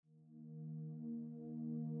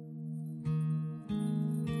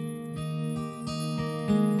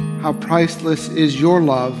How priceless is your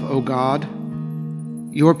love, O God!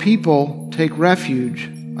 Your people take refuge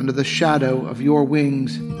under the shadow of your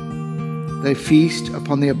wings. They feast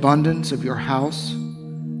upon the abundance of your house.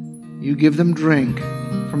 You give them drink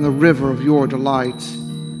from the river of your delights.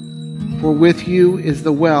 For with you is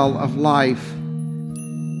the well of life,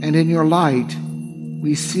 and in your light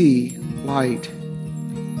we see light.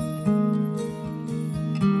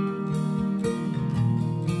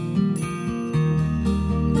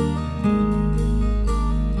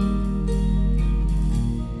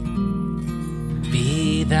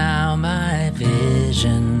 Be thou my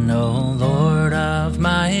vision, O Lord of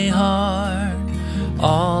my heart.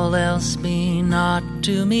 All else be not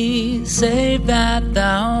to me, save that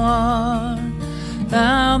thou art.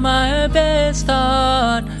 Thou my best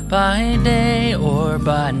thought, by day or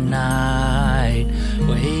by night,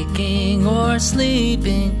 waking or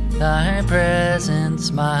sleeping, thy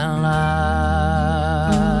presence my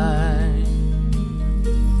light.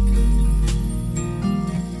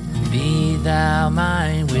 Be thou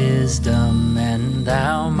my wisdom, and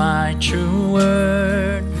thou my true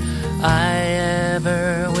word. I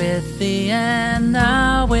ever with thee, and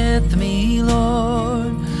thou with me,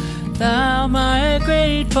 Lord. Thou my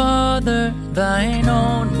great Father, thine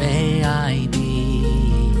own may I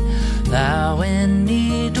be. Thou in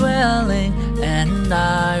me dwelling, and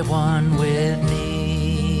I one with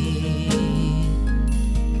thee.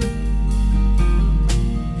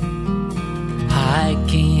 High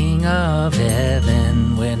King of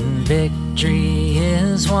heaven, when victory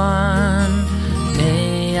is won,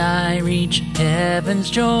 may I reach heaven's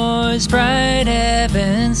joys, bright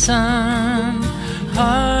heaven's sun.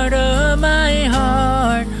 Heart of my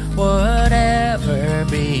heart, whatever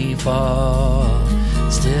befall,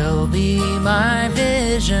 still be my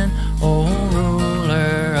vision, O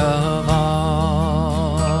ruler of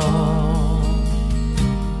all.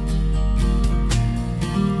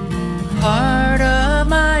 Heart of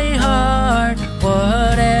my heart,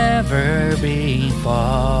 whatever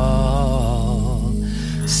befall,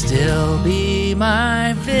 still be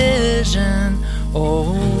my vision,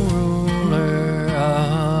 O ruler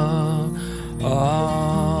of all.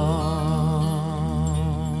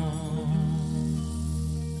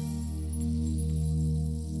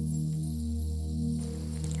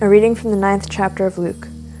 A reading from the 9th chapter of Luke.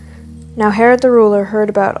 Now Herod the ruler heard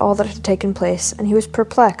about all that had taken place, and he was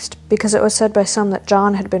perplexed, because it was said by some that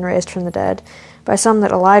John had been raised from the dead, by some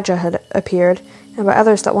that Elijah had appeared, and by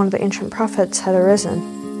others that one of the ancient prophets had arisen.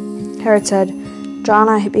 Herod said, John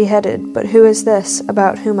I beheaded, but who is this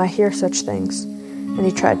about whom I hear such things? And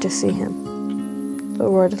he tried to see him. The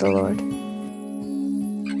word of the Lord.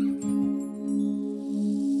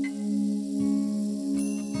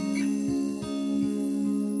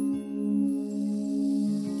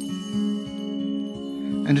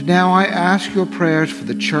 And now I ask your prayers for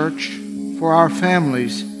the church, for our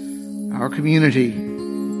families, our community,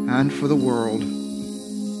 and for the world.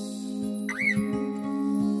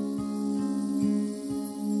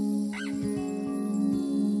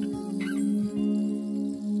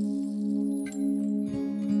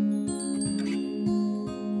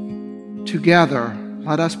 Together,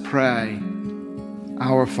 let us pray.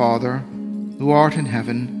 Our Father, who art in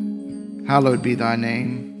heaven, hallowed be thy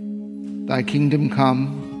name. Thy kingdom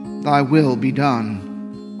come, thy will be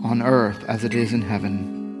done, on earth as it is in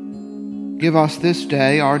heaven. Give us this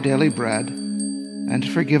day our daily bread, and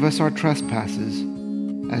forgive us our trespasses,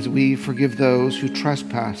 as we forgive those who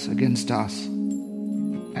trespass against us.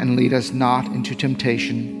 And lead us not into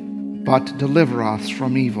temptation, but deliver us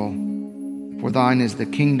from evil. For thine is the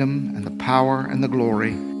kingdom, and the power, and the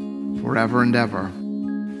glory, forever and ever.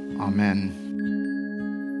 Amen.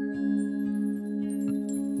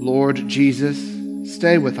 Lord Jesus,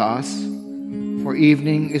 stay with us, for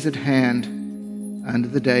evening is at hand, and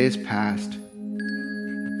the day is past.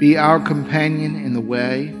 Be our companion in the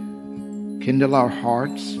way, kindle our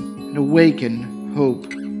hearts, and awaken hope,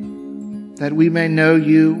 that we may know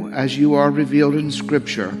you as you are revealed in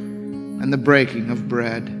Scripture and the breaking of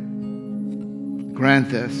bread. Grant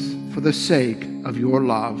this for the sake of your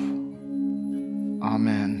love.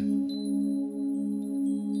 Amen.